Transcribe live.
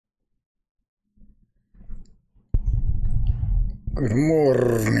Good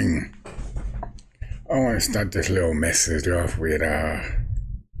morning. I want to start this little message off with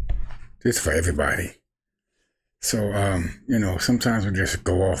this for everybody. So sometimes we just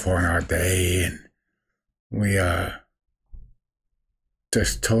go off on our day and we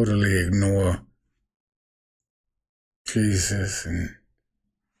just totally ignore Jesus and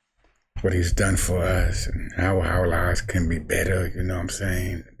what he's done for us and how our lives can be better, you know what I'm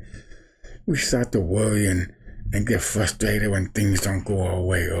saying? We start to worry and get frustrated when things don't go our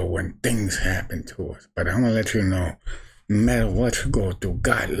way or when things happen to us. But I'm going to let you know, no matter what you go through,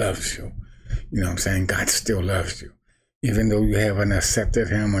 God loves you. You know what I'm saying? God still loves you. Even though you haven't accepted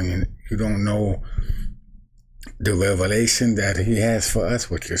him and you don't know the revelation that he has for us,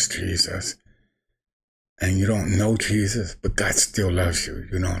 which is Jesus. And you don't know Jesus, but God still loves you.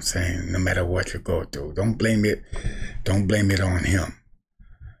 You know what I'm saying? No matter what you go through. Don't blame it. Don't blame it on him.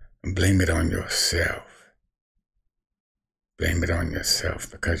 Blame it on yourself. Blame it on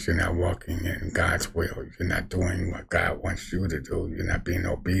yourself because you're not walking in God's will. You're not doing what God wants you to do. You're not being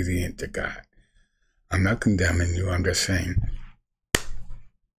obedient to God. I'm not condemning you. I'm just saying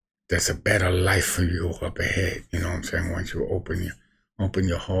there's a better life for you up ahead. You know what I'm saying? Once you open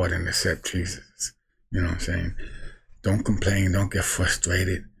your heart and accept Jesus. You know what I'm saying? Don't complain. Don't get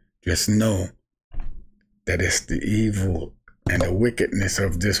frustrated. Just know that it's the evil and the wickedness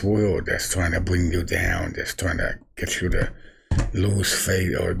of this world that's trying to bring you down, that's trying to get you to lose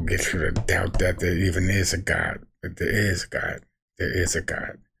faith or get you to doubt that there even is a God. But there is a God. There is a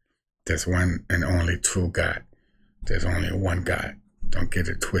God. There's one and only true God. There's only one God. Don't get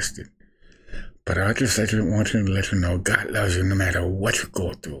it twisted. But I just want to let you know God loves you no matter what you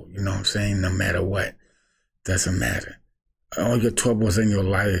go through. You know what I'm saying? No matter what. Doesn't matter. All your troubles in your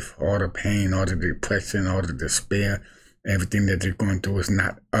life, all the pain, all the depression, all the despair, everything that you're going through is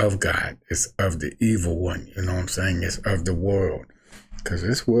not of God. It's of the evil one. You know what I'm saying? It's of the world. Because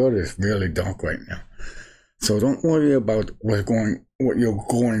this world is really dark right now. So don't worry about what you're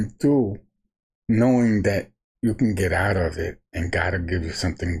going through, knowing that you can get out of it and God will give you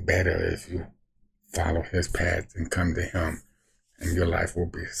something better if you follow his path and come to him. And your life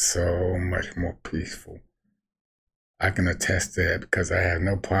will be so much more peaceful. I can attest to that because I have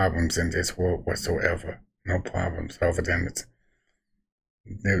no problems in this world whatsoever. No problems other than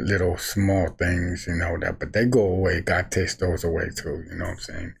the little small things, but they go away. God takes those away too, you know what I'm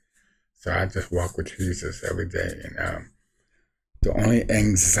saying? So I just walk with Jesus every day. And the only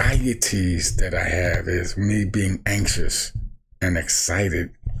anxieties that I have is me being anxious and excited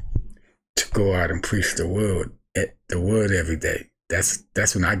to go out and preach the word every day.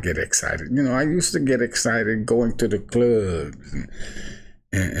 That's when I get excited. I used to get excited going to the clubs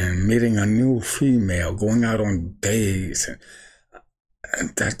and meeting a new female, going out on dates.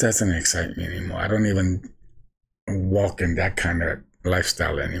 And that doesn't excite me anymore. I don't even walk in that kind of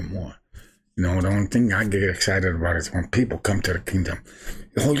lifestyle anymore. The only thing I get excited about is when people come to the kingdom.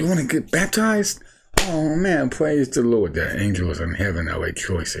 Oh, you want to get baptized? Oh, man, praise the Lord. The angels in heaven are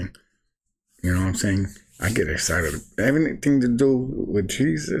rejoicing. You know what I'm saying? I get excited. Everything to do with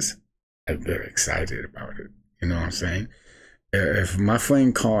Jesus, I get excited about it. You know what I'm saying? If my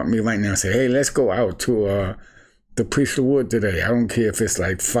friend called me right now and said, hey, let's go out to preach the word today. I don't care if it's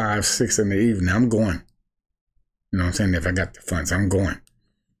like 5, 6 in the evening. I'm going. You know what I'm saying? If I got the funds, I'm going.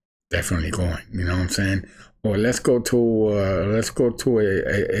 Definitely going. You know what I'm saying? Or let's go to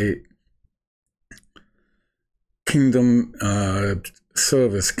a kingdom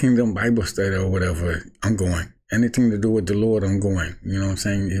service, kingdom Bible study or whatever. I'm going. Anything to do with the Lord, I'm going. You know what I'm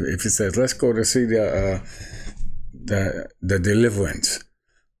saying? If it says, let's go to see the deliverance,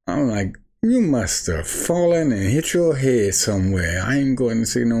 I'm like, you must have fallen and hit your head somewhere. I ain't going to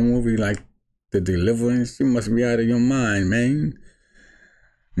see no movie like The Deliverance. You must be out of your mind, man.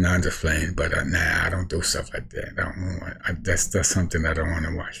 No, I'm just playing, but I don't do stuff like that. That's something I don't want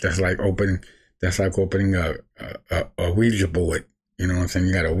to watch. That's like opening a Ouija board. You know what I'm saying?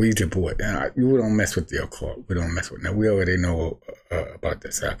 You got a Ouija board. You don't mess with the occult. We don't mess with that. We already know about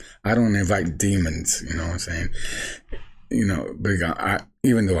this. I don't invite demons. You know what I'm saying? Because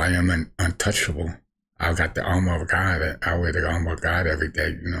even though I am untouchable, I got the armor of God. I wear the armor of God every day.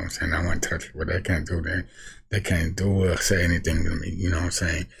 You know what I'm saying? I'm untouchable. They can't do that. They can't do or say anything to me. You know what I'm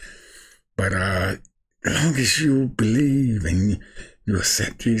saying? But as long as you believe and you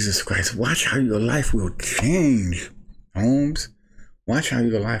accept Jesus Christ, watch how your life will change, Holmes. Watch how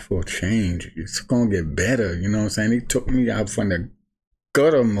your life will change. It's going to get better. You know what I'm saying? He took me out from the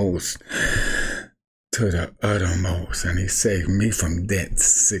guttermost to the uttermost, and he saved me from death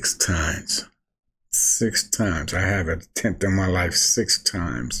 6 times. 6 times. I have attempted my life 6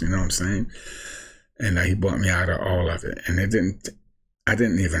 times. You know what I'm saying? And he brought me out of all of it. And I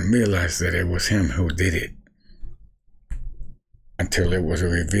didn't even realize that it was him who did it until it was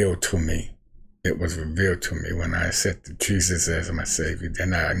revealed to me. It was revealed to me when I accepted Jesus as my Savior.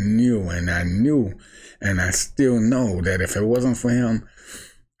 Then I knew, and I still know that if it wasn't for him,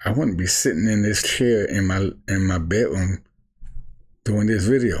 I wouldn't be sitting in this chair in my bedroom doing this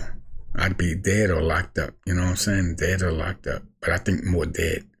video. I'd be dead or locked up. You know what I'm saying? Dead or locked up. But I think more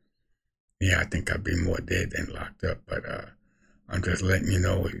dead. Yeah, I think I'd be more dead than locked up. But I'm just letting you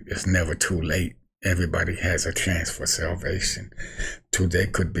know it's never too late. Everybody has a chance for salvation. Today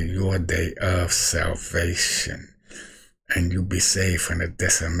could be your day of salvation. And you'll be saved from the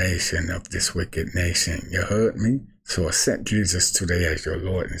decimation of this wicked nation. You heard me? So accept Jesus today as your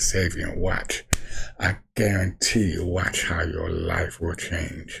Lord and Savior and watch. I guarantee you, watch how your life will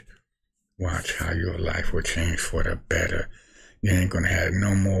change. Watch how your life will change for the better. You ain't going to have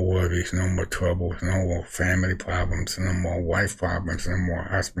no more worries, no more troubles, no more family problems, no more wife problems, no more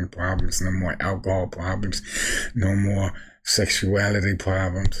husband problems, no more alcohol problems, no more sexuality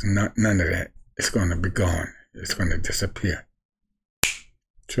problems, none of that. It's going to be gone. It's going to disappear.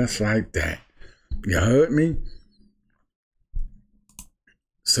 Just like that. You heard me?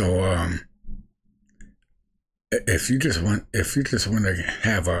 So, if you just want to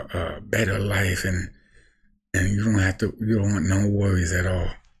have a better life and you don't want no worries at all,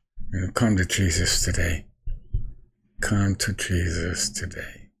 you know, come to Jesus today. Come to Jesus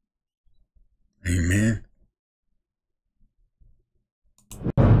today. Amen.